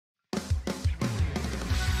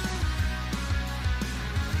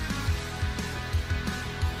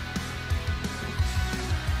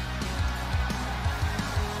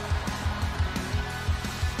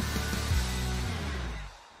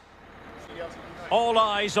All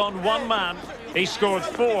eyes on one man. He scored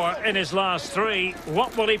 4 in his last 3.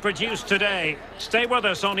 What will he produce today? Stay with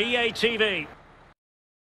us on EA TV.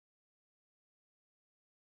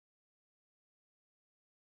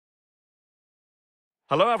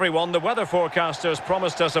 Hello everyone, the weather forecasters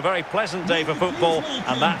promised us a very pleasant day for football,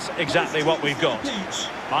 and that's exactly what we've got.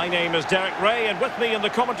 My name is Derek Ray, and with me in the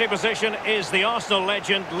commentary position is the Arsenal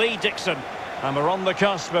legend Lee Dixon. And we're on the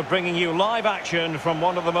cusp of bringing you live action from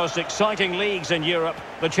one of the most exciting leagues in Europe,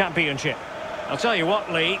 the Championship. I'll tell you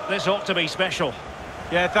what, Lee, this ought to be special.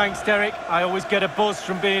 Yeah, thanks, Derek. I always get a buzz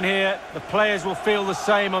from being here. The players will feel the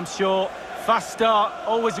same, I'm sure. Fast start,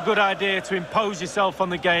 always a good idea to impose yourself on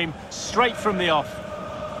the game straight from the off.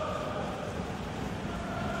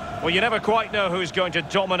 Well, you never quite know who's going to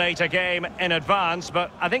dominate a game in advance,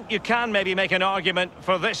 but I think you can maybe make an argument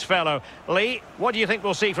for this fellow. Lee, what do you think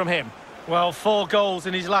we'll see from him? Well, 4 goals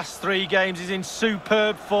in his last 3 games. He's in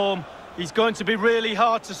superb form. He's going to be really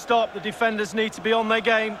hard to stop. The defenders need to be on their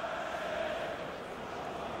game.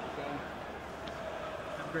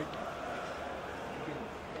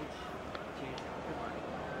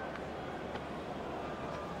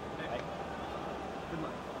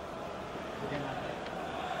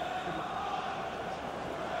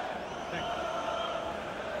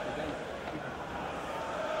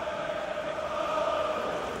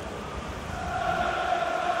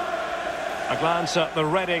 A glance at the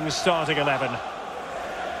Reading starting 11.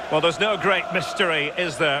 Well, there's no great mystery,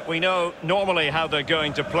 is there? We know normally how they're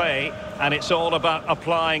going to play, and it's all about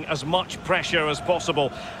applying as much pressure as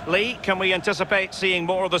possible. Lee, can we anticipate seeing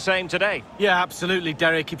more of the same today? Yeah, absolutely,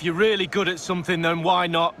 Derek. If you're really good at something, then why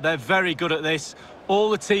not? They're very good at this. All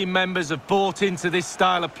the team members have bought into this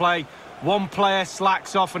style of play. One player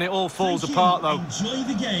slacks off and it all falls apart, though. Enjoy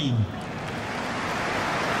the game.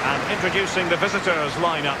 And introducing the visitors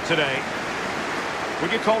lineup today.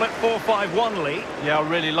 Would you call it 4-5-1, Lee? Yeah, I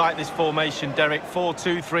really like this formation, Derek.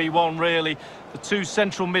 4-2-3-1, really. The 2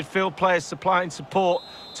 central midfield players supplying support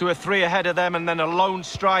to a 3 ahead of them, and then a lone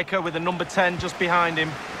striker with a number 10 just behind him.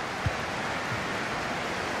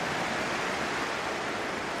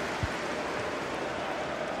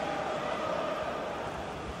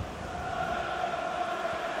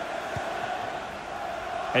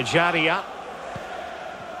 Ejaria.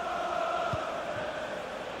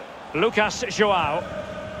 Lucas João.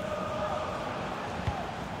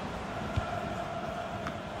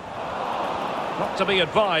 Not to be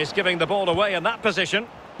advised giving the ball away in that position.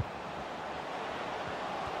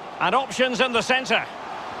 And options in the centre.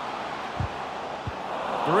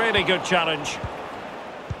 Really good challenge.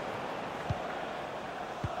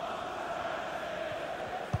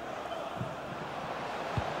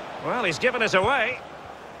 Well, he's given us away.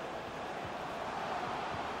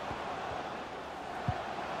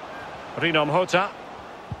 Rino Mhota.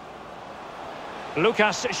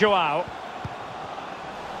 Lucas João.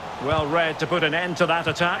 Well read to put an end to that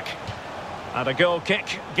attack. And a goal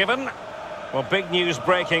kick given. Well, big news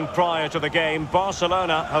breaking prior to the game.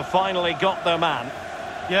 Barcelona have finally got their man.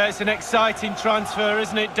 Yeah, it's an exciting transfer,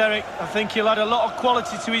 isn't it, Derek? I think he'll add a lot of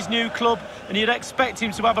quality to his new club, and you'd expect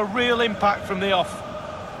him to have a real impact from the off.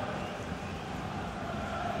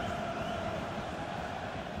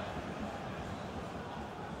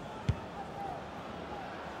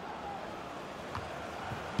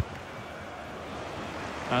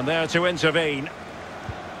 And there to intervene.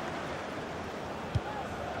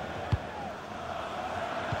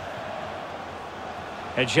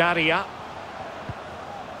 Ejaria.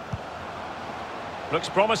 Looks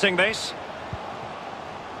promising, this.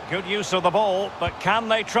 Good use of the ball, but can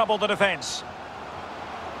they trouble the defence?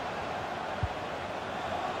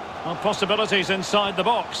 Well, possibilities inside the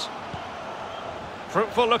box.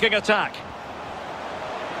 Fruitful looking attack.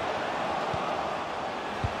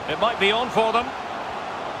 It might be on for them.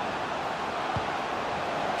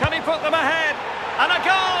 Can he put them ahead? And a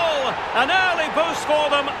goal! An early boost for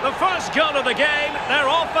them. The first goal of the game. They're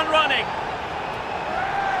off and running.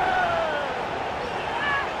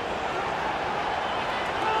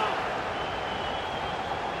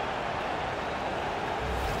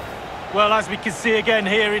 Well, as we can see again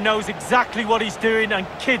here, he knows exactly what he's doing and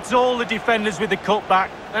kids all the defenders with the cutback.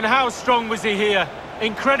 And how strong was he here?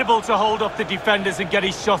 Incredible to hold up the defenders and get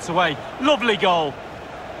his shot away. Lovely goal.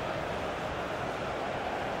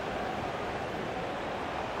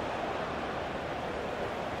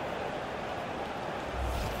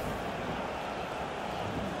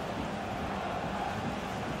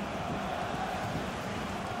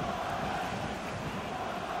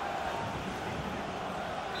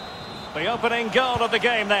 The opening goal of the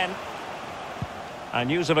game then. And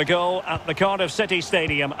news of a goal at the Cardiff City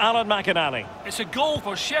Stadium. Alan McInally. It's a goal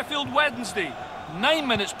for Sheffield Wednesday. 9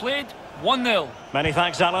 minutes played, 1-0. Many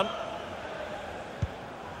thanks, Alan.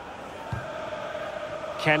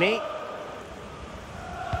 Kenny.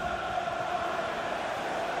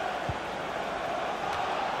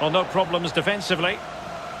 Well, no problems defensively.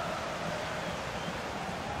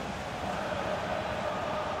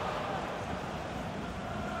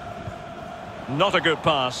 Not a good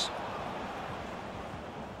pass.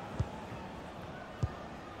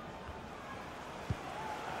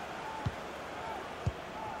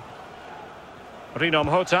 Rino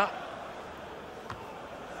Mhota.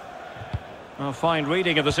 A fine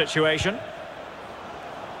reading of the situation.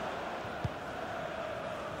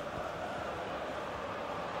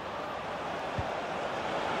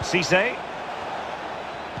 Cisse.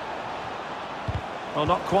 Well,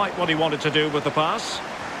 not quite what he wanted to do with the pass.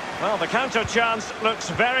 Well, the counter chance looks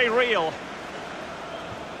very real.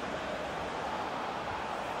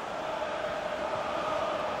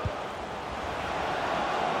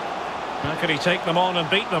 How can he take them on and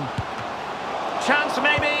beat them? Chance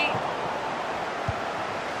maybe.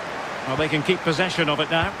 Well, they can keep possession of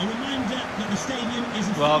it now.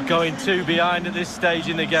 Well, going 2 behind at this stage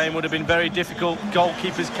in the game would have been very difficult.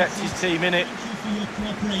 Goalkeeper's kept his team in it.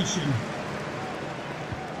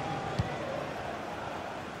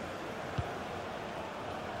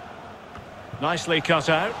 Nicely cut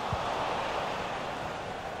out.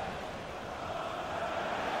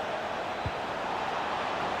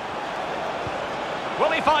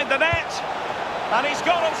 Will he find the net? And he's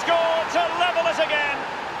gone and scored to level it again.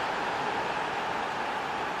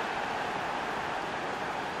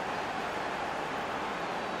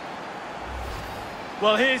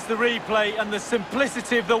 Well, here's the replay, and the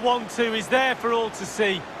simplicity of the 1-2 is there for all to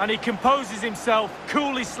see. And he composes himself,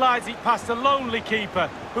 coolly slides it past a lonely keeper,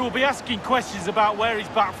 who will be asking questions about where his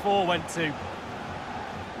back four went to.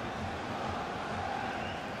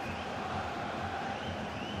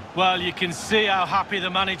 Well, you can see how happy the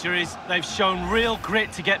manager is. They've shown real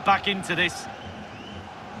grit to get back into this.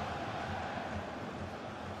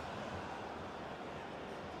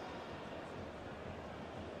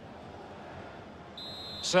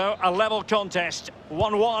 So, a level contest,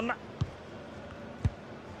 1-1.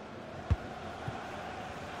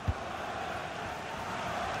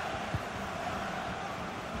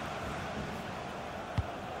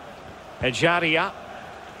 Ejaria.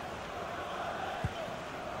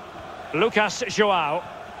 Lucas João.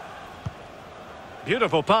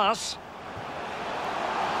 Beautiful pass.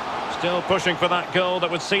 Still pushing for that goal that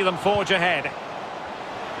would see them forge ahead.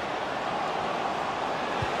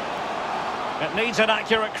 It needs an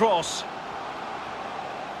accurate cross.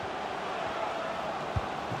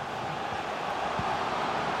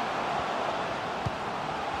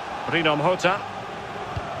 Rino Mhota.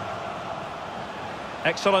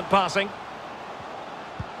 Excellent passing.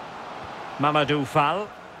 Mamadou Fall.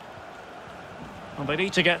 Well, they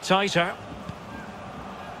need to get tighter.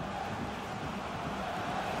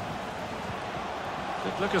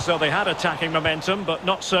 Did look as though they had attacking momentum, but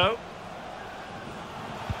not so.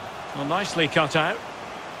 Well, nicely cut out.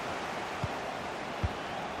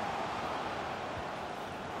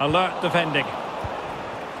 Alert defending.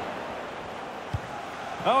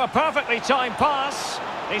 Oh, a perfectly timed pass.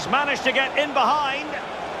 He's managed to get in behind.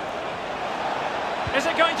 Is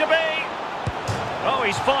it going to be? Oh,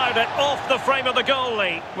 he's fired it off the frame of the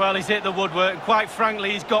goalie. Well, he's hit the woodwork. Quite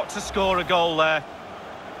frankly, he's got to score a goal there.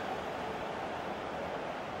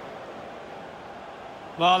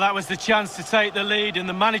 Well, that was the chance to take the lead, and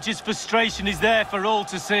the manager's frustration is there for all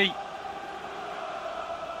to see.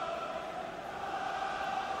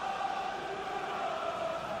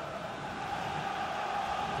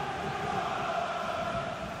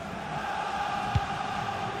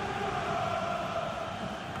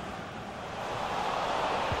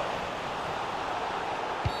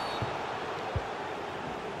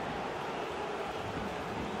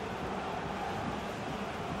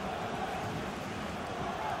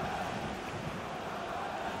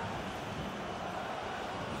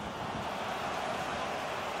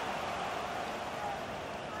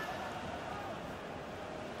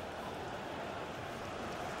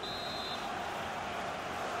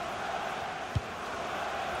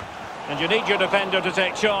 And you need your defender to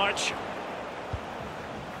take charge.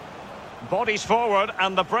 Bodies forward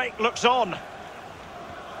and the break looks on.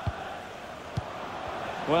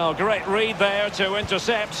 Well, great read there to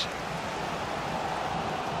intercept.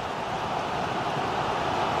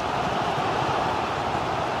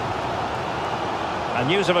 And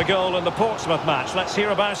news of a goal in the Portsmouth match. Let's hear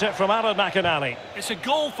about it from Alan McInally. It's a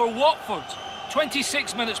goal for Watford.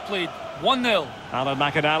 26 minutes played, 1-0. Alan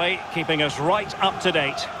McInally keeping us right up to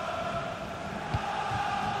date.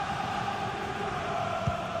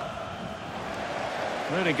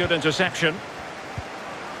 Really good interception.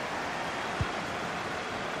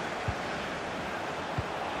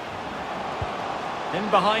 In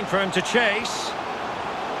behind for him to chase.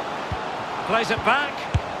 Plays it back.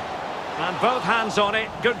 And both hands on it.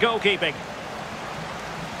 Good goalkeeping.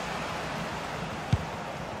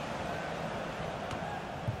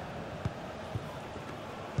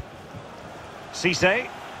 Cisse.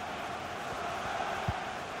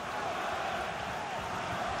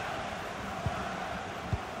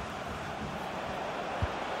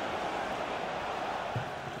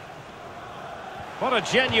 What a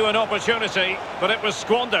genuine opportunity, but it was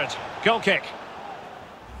squandered. Goal kick.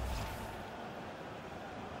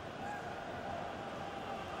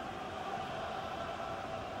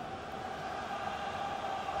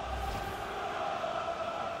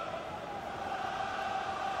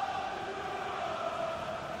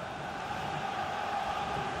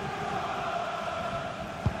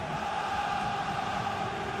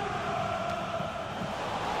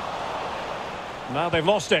 Now they've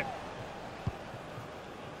lost it.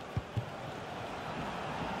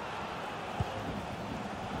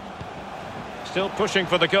 Still pushing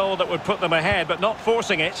for the goal that would put them ahead, but not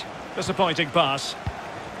forcing it. Disappointing pass.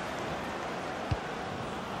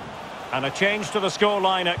 And a change to the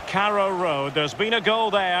scoreline at Carrow Road. There's been a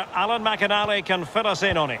goal there. Alan McInally can fill us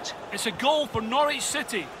in on it. It's a goal for Norwich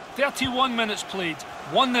City. 31 minutes played.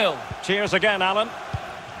 1-0. Cheers again, Alan.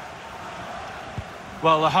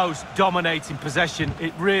 Well, the host dominating possession.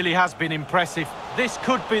 It really has been impressive. This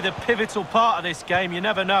could be the pivotal part of this game, you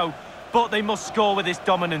never know. But they must score with this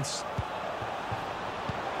dominance.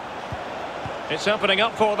 It's opening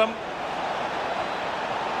up for them.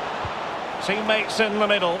 Teammates in the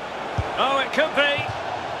middle. Oh, it could be.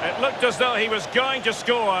 It looked as though he was going to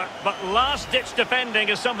score, but last-ditch defending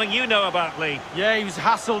is something you know about, Lee. Yeah, he was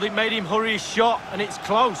hassled. It made him hurry his shot, and it's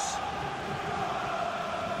close.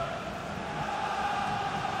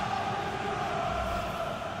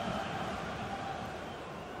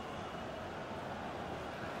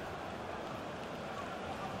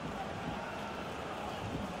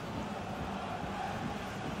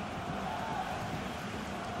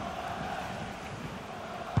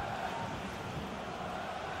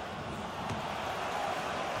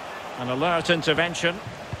 An alert intervention.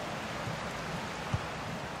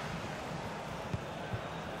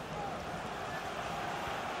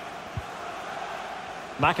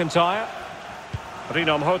 McIntyre.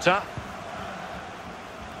 Rino Mhota.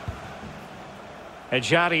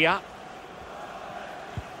 Ejaria.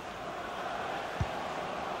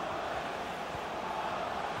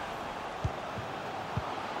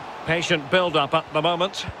 Patient build-up at the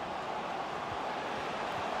moment.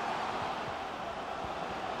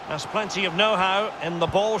 There's plenty of know-how in the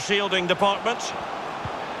ball-shielding department.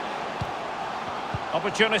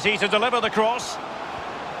 Opportunity to deliver the cross.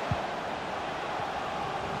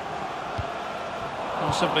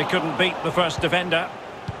 Well, simply couldn't beat the first defender.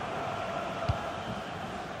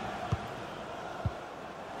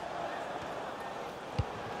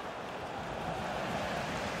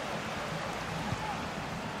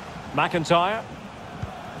 McIntyre.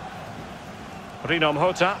 Rino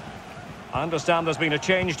Mhota. I understand there's been a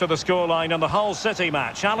change to the scoreline in the Hull City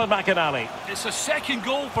match. Alan McInally. It's a second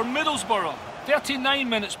goal for Middlesbrough. 39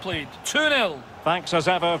 minutes played. 2-0. Thanks as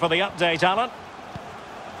ever for the update, Alan.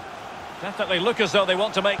 Definitely look as though they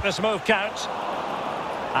want to make this move count.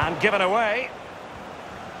 And given away.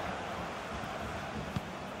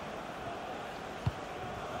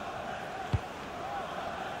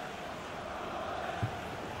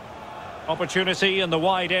 Opportunity in the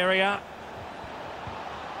wide area.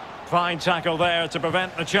 Fine tackle there to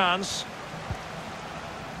prevent the chance.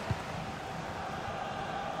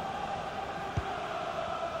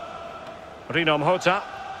 Rino Mhota.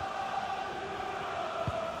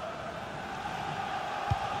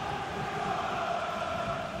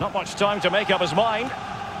 Not much time to make up his mind.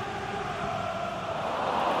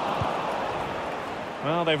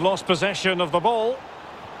 Well, they've lost possession of the ball.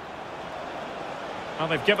 Well,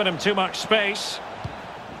 they've given him too much space.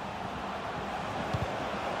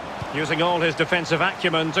 Using all his defensive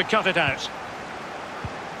acumen to cut it out.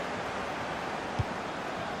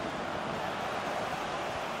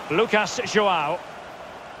 Lucas João.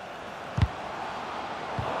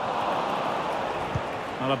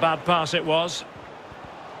 Well, a bad pass it was.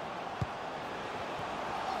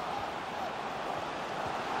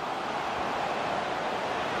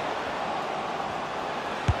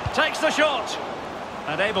 Takes the shot.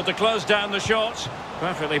 And able to close down the shot.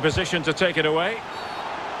 Perfectly positioned to take it away.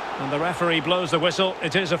 And the referee blows the whistle.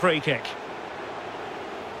 It is a free kick.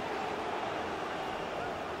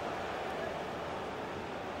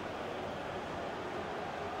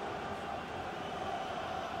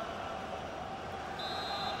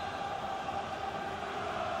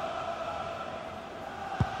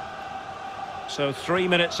 So 3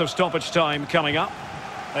 minutes of stoppage time coming up.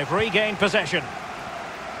 They've regained possession.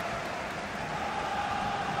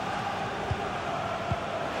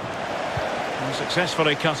 And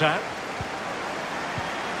successfully cut out.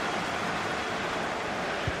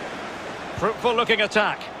 Fruitful looking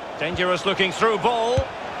attack. Dangerous looking through ball.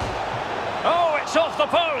 Oh, it's off the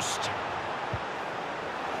post.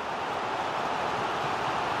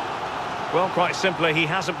 Well, quite simply, he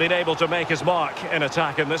hasn't been able to make his mark in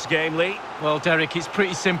attack in this game, Lee. Well, Derek, it's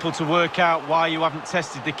pretty simple to work out why you haven't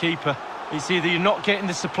tested the keeper. It's either you're not getting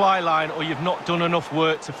the supply line or you've not done enough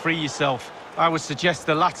work to free yourself. I would suggest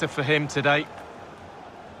the latter for him today.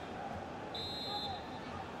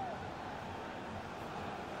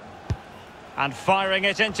 And firing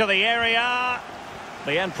it into the area.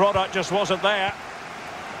 The end product just wasn't there.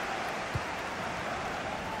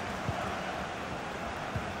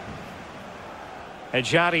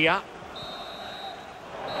 Ejaria.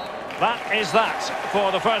 That is that for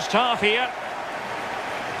the first half here.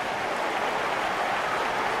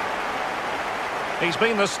 He's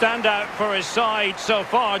been the standout for his side so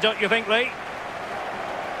far, don't you think, Lee?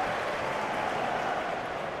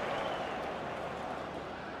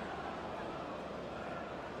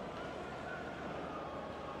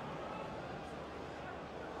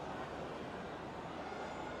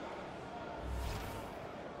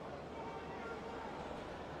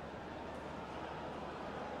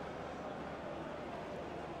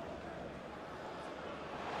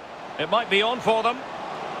 It might be on for them.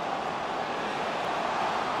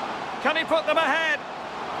 Can he put them ahead?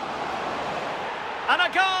 And a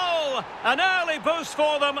goal! An early boost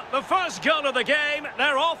for them. The first goal of the game.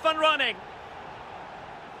 They're off and running.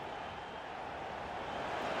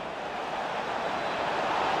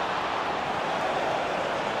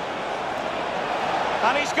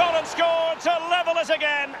 And he's gone and scored to level it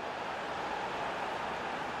again.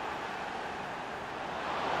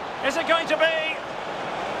 Is it going to be?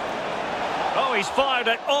 Oh, he's fired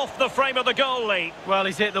it off the frame of the goalie. Well,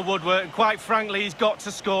 he's hit the woodwork, and quite frankly, he's got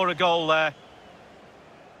to score a goal there.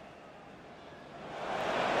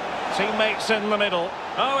 Teammates in the middle.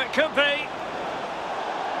 Oh, it could be.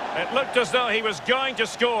 It looked as though he was going to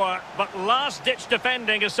score, but last-ditch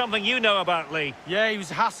defending is something you know about, Lee. Yeah, he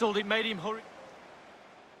was hassled. It made him hurry.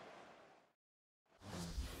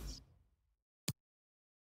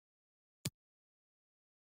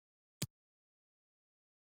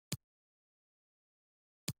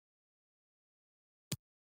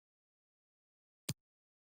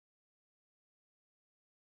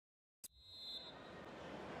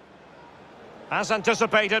 As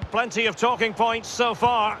anticipated, plenty of talking points so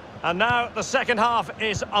far. And now the second half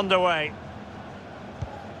is underway.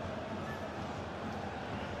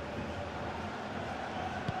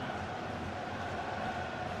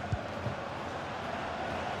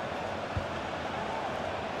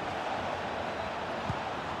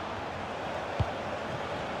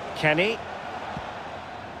 Kenny.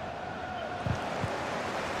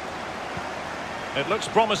 It looks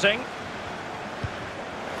promising.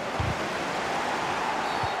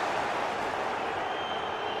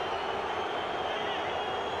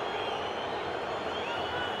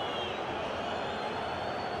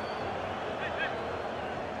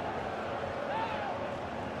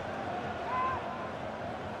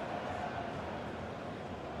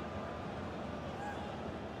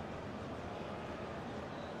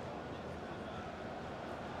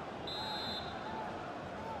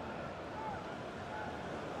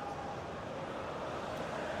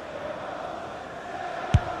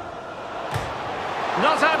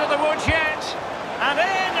 Not out of the woods yet. And in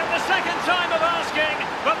at the second time of asking,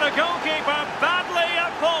 but the goalkeeper badly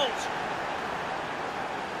at fault.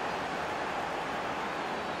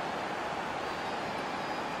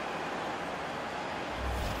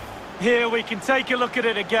 Here we can take a look at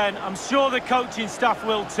it again. I'm sure the coaching staff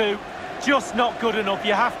will too. Just not good enough,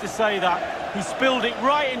 you have to say that. He spilled it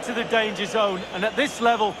right into the danger zone, and at this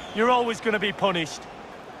level, you're always going to be punished.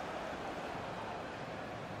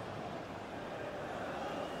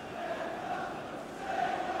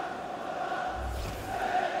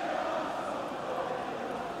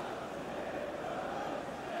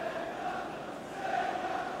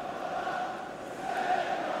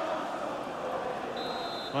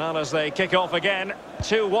 Well, as they kick off again,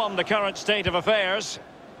 2-1 the current state of affairs.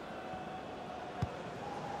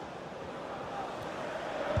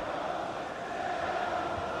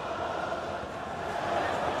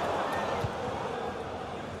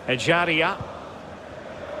 Ejaria.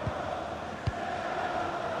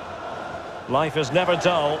 Life is never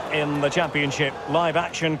dull in the Championship. Live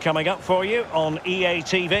action coming up for you on EA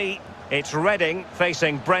TV. It's Reading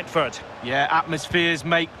facing Brentford. Yeah, atmospheres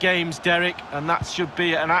make games, Derek, and that should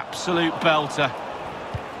be an absolute belter.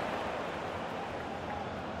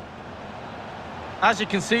 As you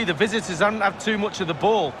can see, the visitors haven't had too much of the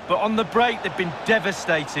ball, but on the break they've been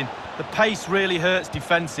devastating. The pace really hurts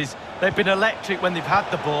defences. They've been electric when they've had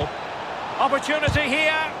the ball. Opportunity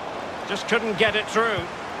here. Just couldn't get it through.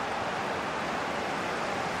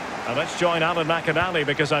 And let's join Alan McAnally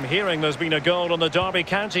because I'm hearing there's been a goal on the Derby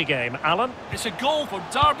County game. Alan? It's a goal for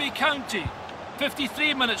Derby County.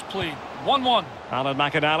 53 minutes played, 1-1. Alan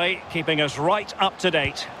McAnally keeping us right up to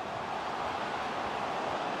date.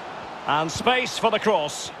 And space for the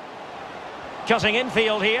cross. Cutting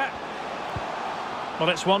infield here. Well,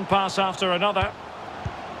 it's one pass after another.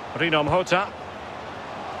 Rino Mhota.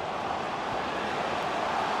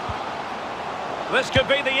 This could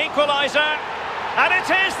be the equaliser. And it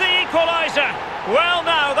is the equaliser. Well,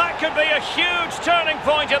 now, that could be a huge turning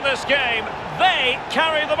point in this game. They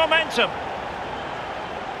carry the momentum.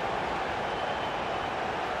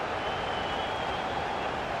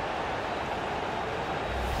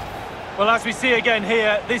 Well, as we see again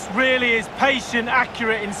here, this really is patient,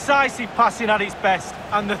 accurate, incisive passing at its best.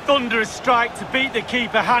 And the thunderous strike to beat the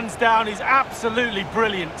keeper hands down is absolutely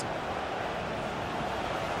brilliant.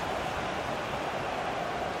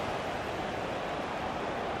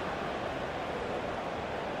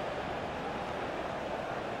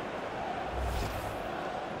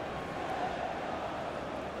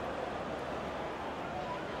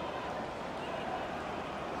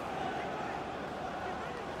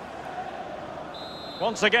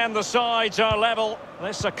 Once again, the sides are level.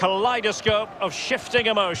 This is a kaleidoscope of shifting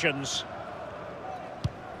emotions.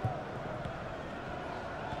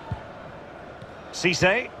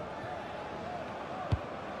 Cisse.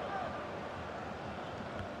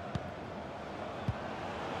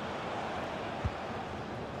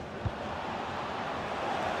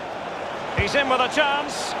 He's in with a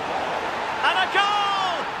chance. And a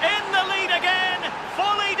goal! In the lead again!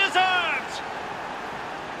 Fully deserved!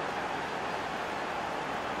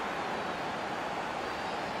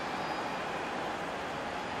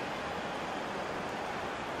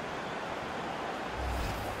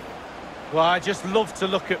 Well, I just love to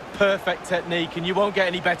look at perfect technique, and you won't get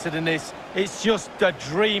any better than this. It's just a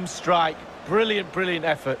dream strike. Brilliant, brilliant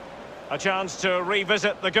effort. A chance to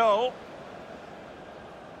revisit the goal.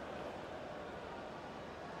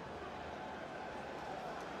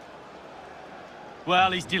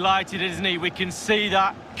 Well, he's delighted, isn't he? We can see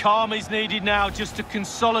that. Calm is needed now just to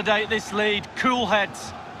consolidate this lead. Cool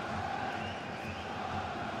heads.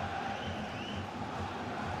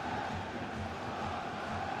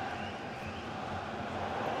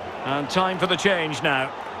 And time for the change now.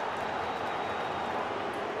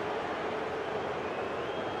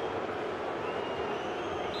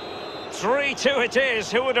 "3-2" it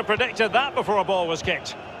is. Who would have predicted that before a ball was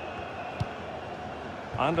kicked?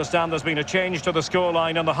 I understand there's been a change to the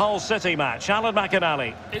scoreline in the Hull City match. Alan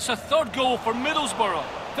McAnally. It's a third goal for Middlesbrough.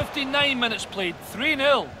 59 minutes played,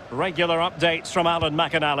 3-0. Regular updates from Alan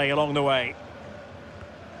McAnally along the way.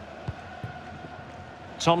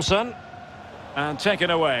 Thompson. And taken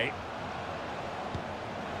away.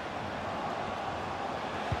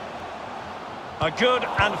 A good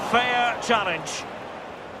and fair challenge.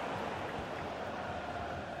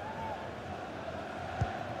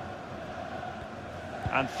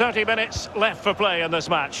 And 30 minutes left for play in this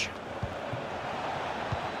match.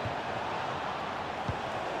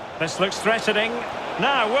 This looks threatening.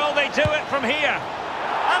 Now, will they do it from here?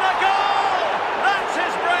 And a goal! That's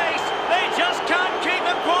his brace! They just can't keep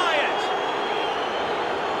him quiet!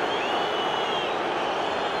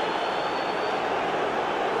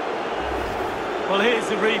 Well, here's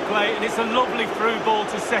the replay, and it's a lovely through ball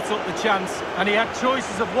to set up the chance. And he had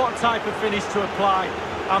choices of what type of finish to apply.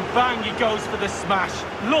 And bang, he goes for the smash.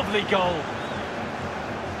 Lovely goal.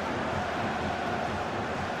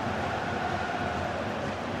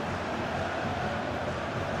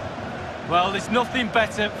 Well, there's nothing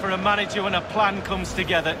better for a manager when a plan comes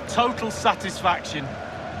together. Total satisfaction.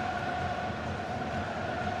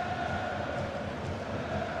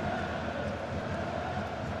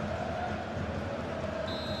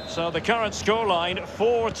 So the current scoreline,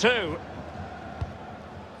 4-2.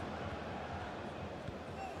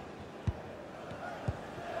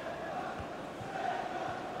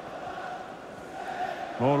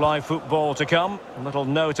 More live football to come. A little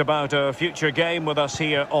note about a future game with us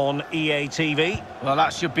here on EA TV. Well,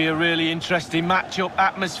 that should be a really interesting match-up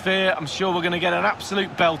atmosphere. I'm sure we're going to get an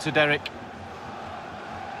absolute belter, Derek.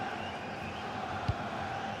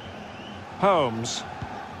 Holmes.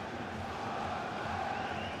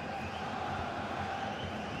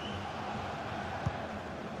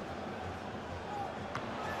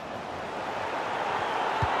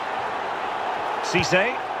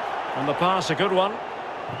 Cisse. And the pass, a good one.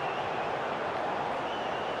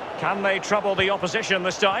 Can they trouble the opposition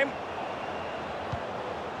this time?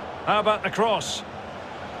 How about the cross?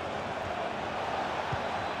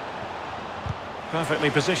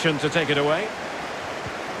 Perfectly positioned to take it away.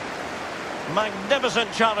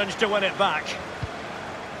 Magnificent challenge to win it back.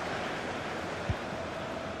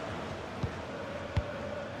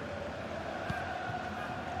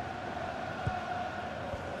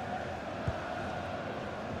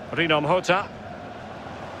 Rinom Hota.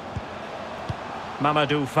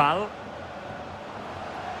 Mamadou Fall.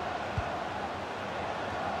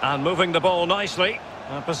 And moving the ball nicely.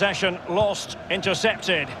 Possession lost,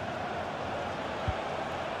 intercepted.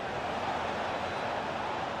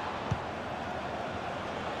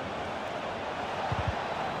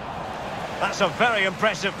 That's a very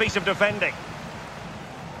impressive piece of defending.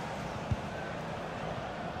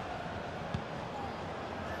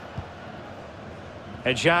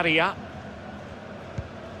 Ejaria.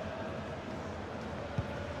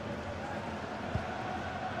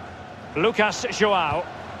 Lucas João.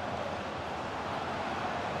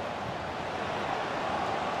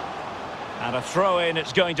 And a throw-in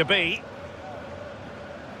it's going to be.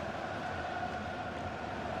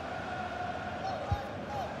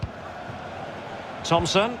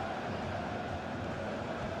 Thompson.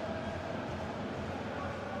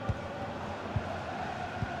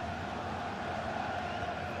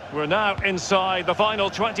 We're now inside the final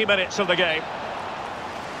 20 minutes of the game.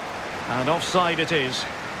 And offside it is.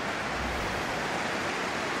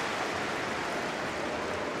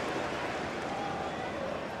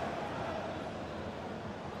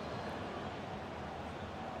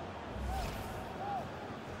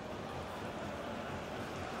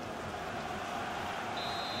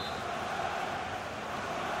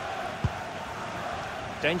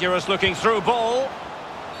 Dangerous looking through ball.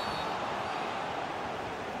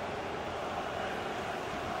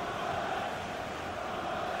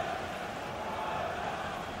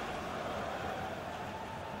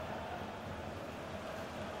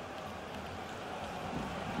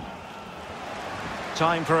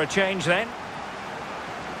 Time for a change then.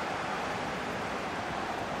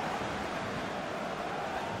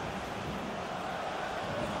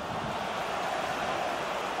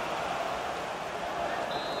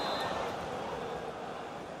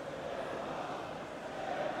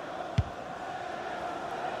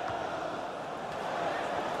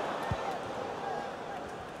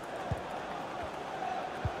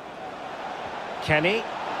 Kenny.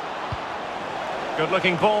 Good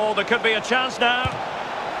looking ball, there could be a chance now.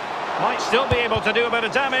 Might still be able to do a bit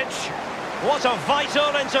of damage. What a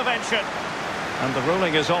vital intervention. And the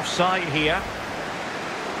ruling is offside here.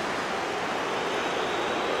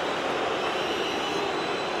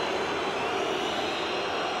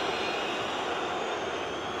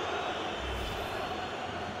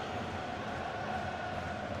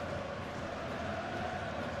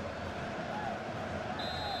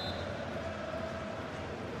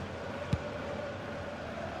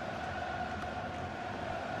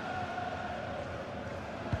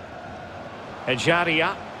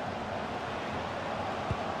 Ejaria.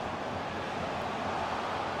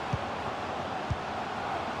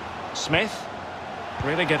 Smith.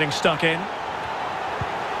 Really getting stuck in.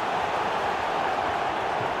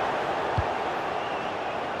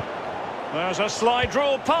 There's a slide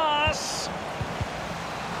rule pass.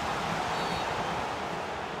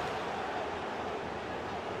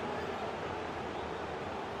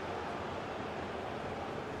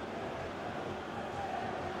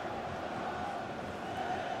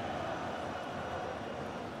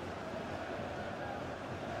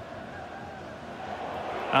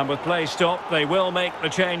 And with play stopped, they will make the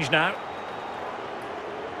change now.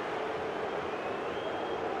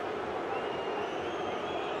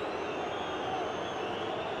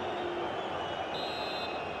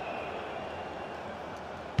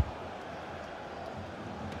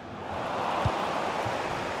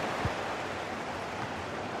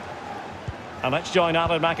 And let's join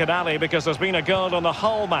Alan McAnally because there's been a goal on the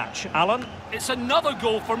whole match. Alan? It's another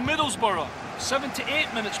goal for Middlesbrough.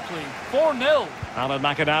 78 minutes played, 4-0. Alan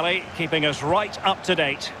McAnally keeping us right up to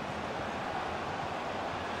date.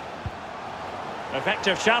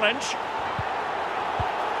 Effective challenge.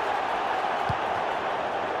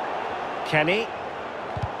 Kenny.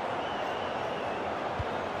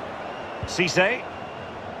 Cisse.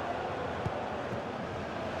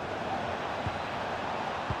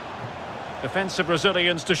 Defensive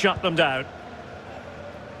Brazilians to shut them down.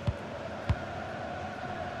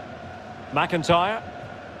 McIntyre.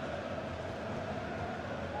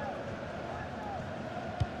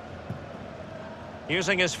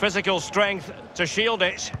 Using his physical strength to shield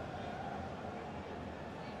it.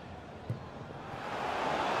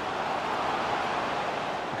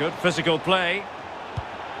 Good physical play.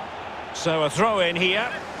 So a throw in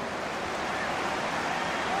here.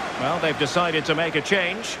 Well, they've decided to make a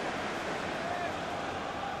change.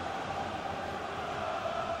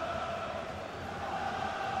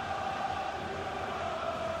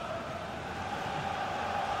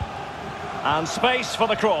 And space for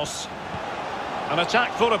the cross. An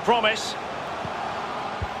attack full of promise.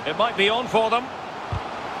 It might be on for them.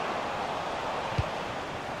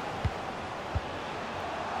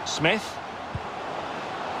 Smith.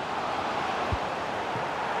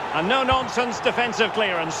 And no-nonsense defensive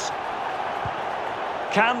clearance.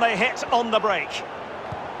 Can they hit on the break?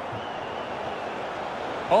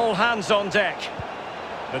 All hands on deck.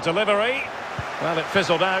 The delivery. Well, it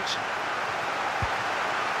fizzled out.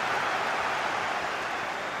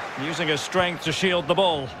 Using his strength to shield the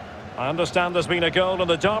ball. I understand there's been a goal in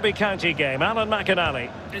the Derby County game. Alan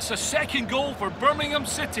McInally. It's a second goal for Birmingham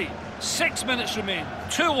City. 6 minutes remain.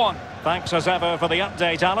 2-1. Thanks as ever for the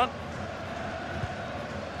update, Alan.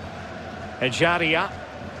 Ejaria.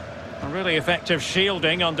 A really effective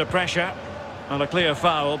shielding under pressure. And a clear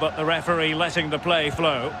foul, but the referee letting the play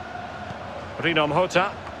flow. Rino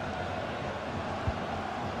Mhota.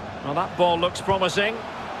 Well, that ball looks promising.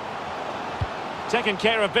 Taking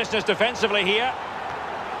care of business defensively here.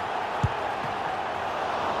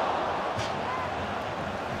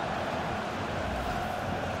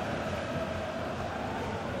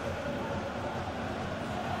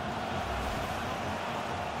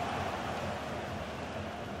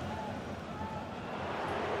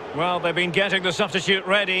 Well, they've been getting the substitute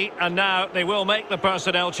ready, and now they will make the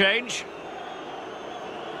personnel change.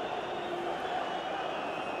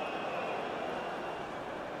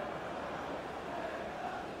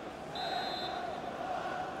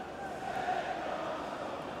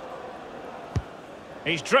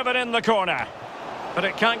 He's driven in the corner, but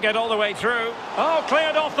it can't get all the way through. Oh,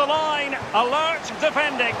 cleared off the line. Alert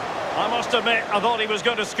defending. I must admit, I thought he was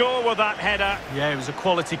going to score with that header. Yeah, it was a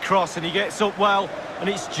quality cross, and he gets up well, and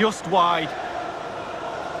it's just wide.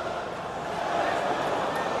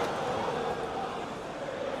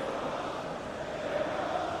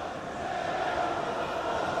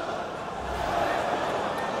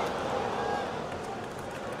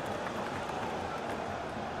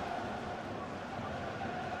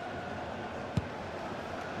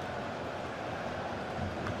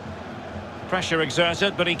 Pressure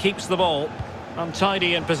exerted, but he keeps the ball.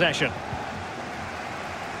 Untidy in possession.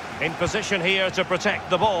 In position here to protect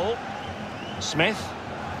the ball. Smith.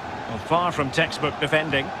 Well, far from textbook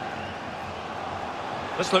defending.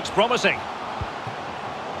 This looks promising.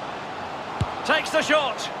 Takes the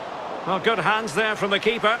shot. Well, good hands there from the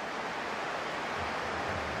keeper.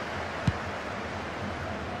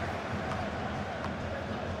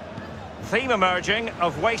 Theme emerging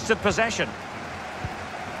of wasted possession.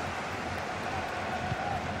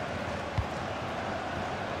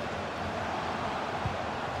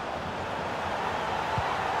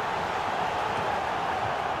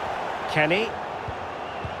 Kenny.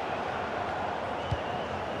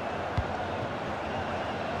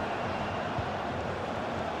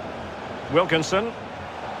 Wilkinson.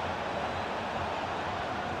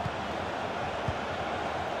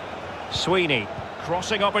 Sweeney.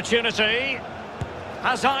 Crossing opportunity.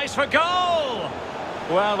 Has eyes for goal!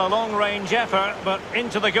 Well, a long-range effort, but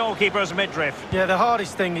into the goalkeeper's midriff. Yeah, the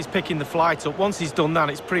hardest thing is picking the flight up. Once he's done that,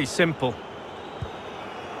 it's pretty simple.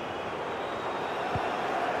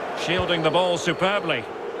 Shielding the ball superbly.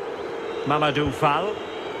 Mamadou Fall.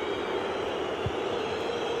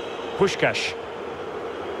 Puskás.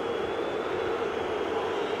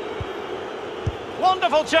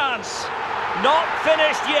 Wonderful chance. Not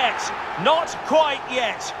finished yet. Not quite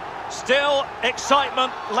yet. Still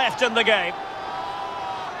excitement left in the game.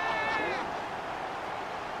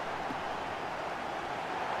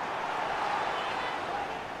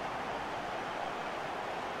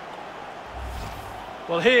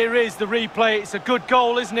 Well, here is the replay. It's a good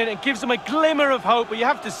goal, isn't it? It gives them a glimmer of hope, but you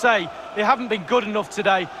have to say, they haven't been good enough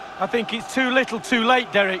today. I think it's too little too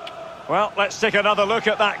late, Derek. Well, let's take another look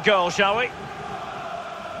at that goal, shall we?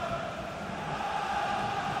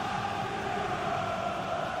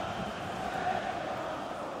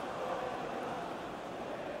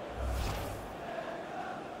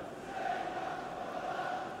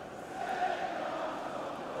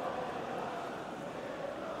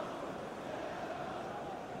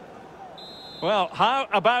 Well, how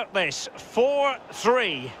about this?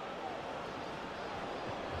 4-3.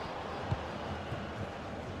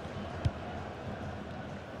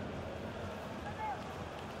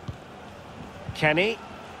 Kenny.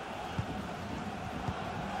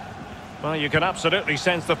 Well, you can absolutely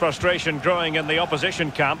sense the frustration growing in the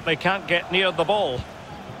opposition camp. They can't get near the ball.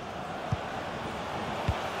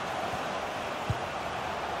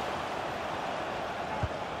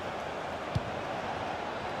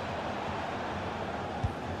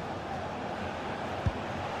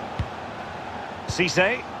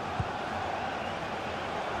 Cisse.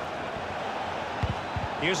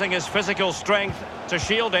 Using his physical strength to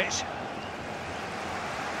shield it.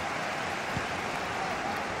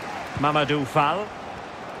 Mamadou Fall.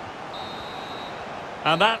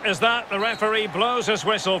 And that is that. The referee blows his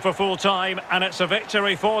whistle for full time, and it's a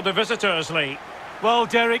victory for the visitors, Lee. Well,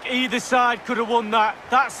 Derek, either side could have won that.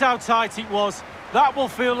 That's how tight it was. That will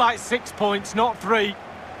feel like 6 points, not 3.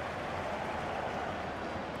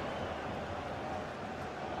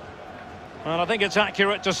 Well, I think it's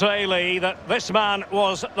accurate to say, Lee, that this man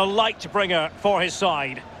was the light bringer for his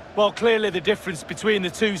side. Well, clearly the difference between the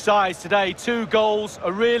two sides today. 2 goals,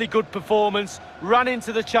 a really good performance, ran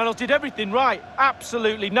into the channels, did everything right.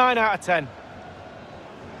 Absolutely, 9 out of 10.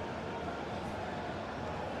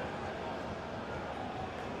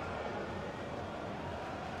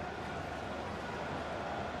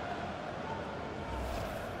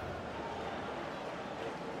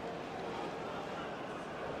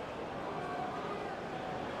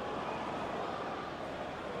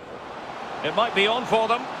 It might be on for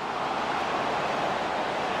them.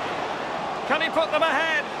 Can he put them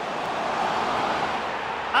ahead?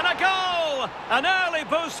 And a goal! An early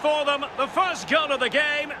boost for them. The first goal of the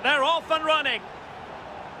game. They're off and running.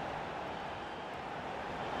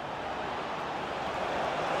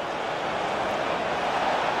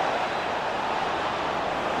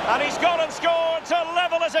 And he's gone and scored to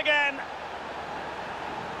level it again.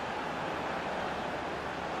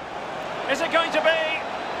 Is it going to be?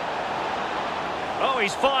 Oh,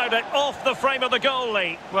 he's fired it off the frame of the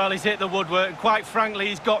goalie. Well, he's hit the woodwork, and quite frankly,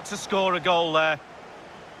 he's got to score a goal there.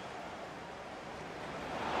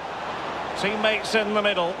 Teammates in the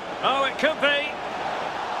middle. Oh, it could be.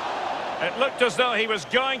 It looked as though he was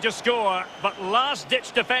going to score, but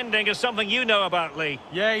last-ditch defending is something you know about, Lee.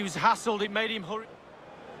 Yeah, he was hassled. It made him hurry.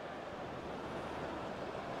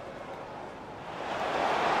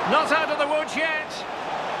 Not out of the woods yet.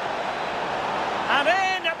 And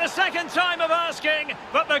in at the second time of asking,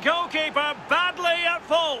 but the goalkeeper badly at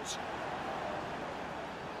fault.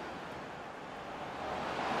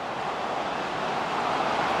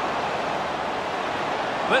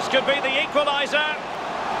 This could be the equaliser.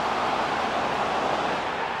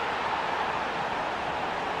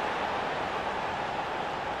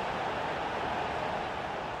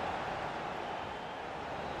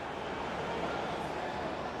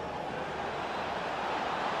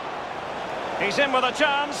 He's in with a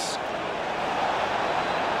chance.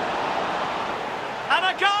 And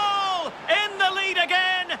a goal! In the lead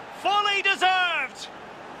again! Fully deserved!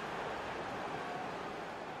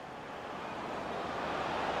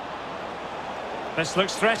 This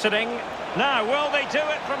looks threatening. Now, will they do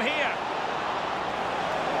it from here?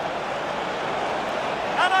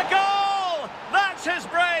 And a goal! That's his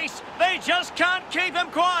brace! They just can't keep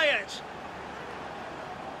him quiet!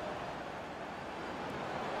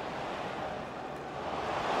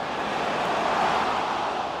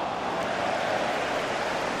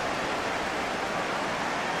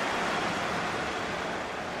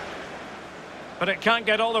 But it can't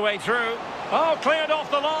get all the way through. Oh, cleared off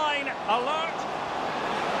the line. Alert.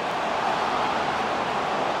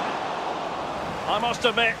 I must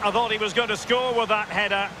admit, I thought he was going to score with that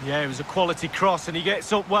header. Yeah, it was a quality cross, and he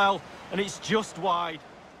gets up well, and it's just wide.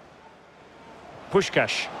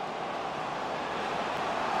 Puskás.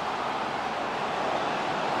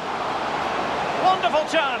 Wonderful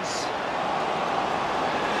chance.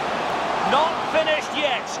 Not finished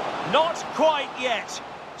yet. Not quite yet.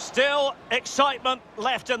 Still excitement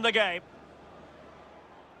left in the game.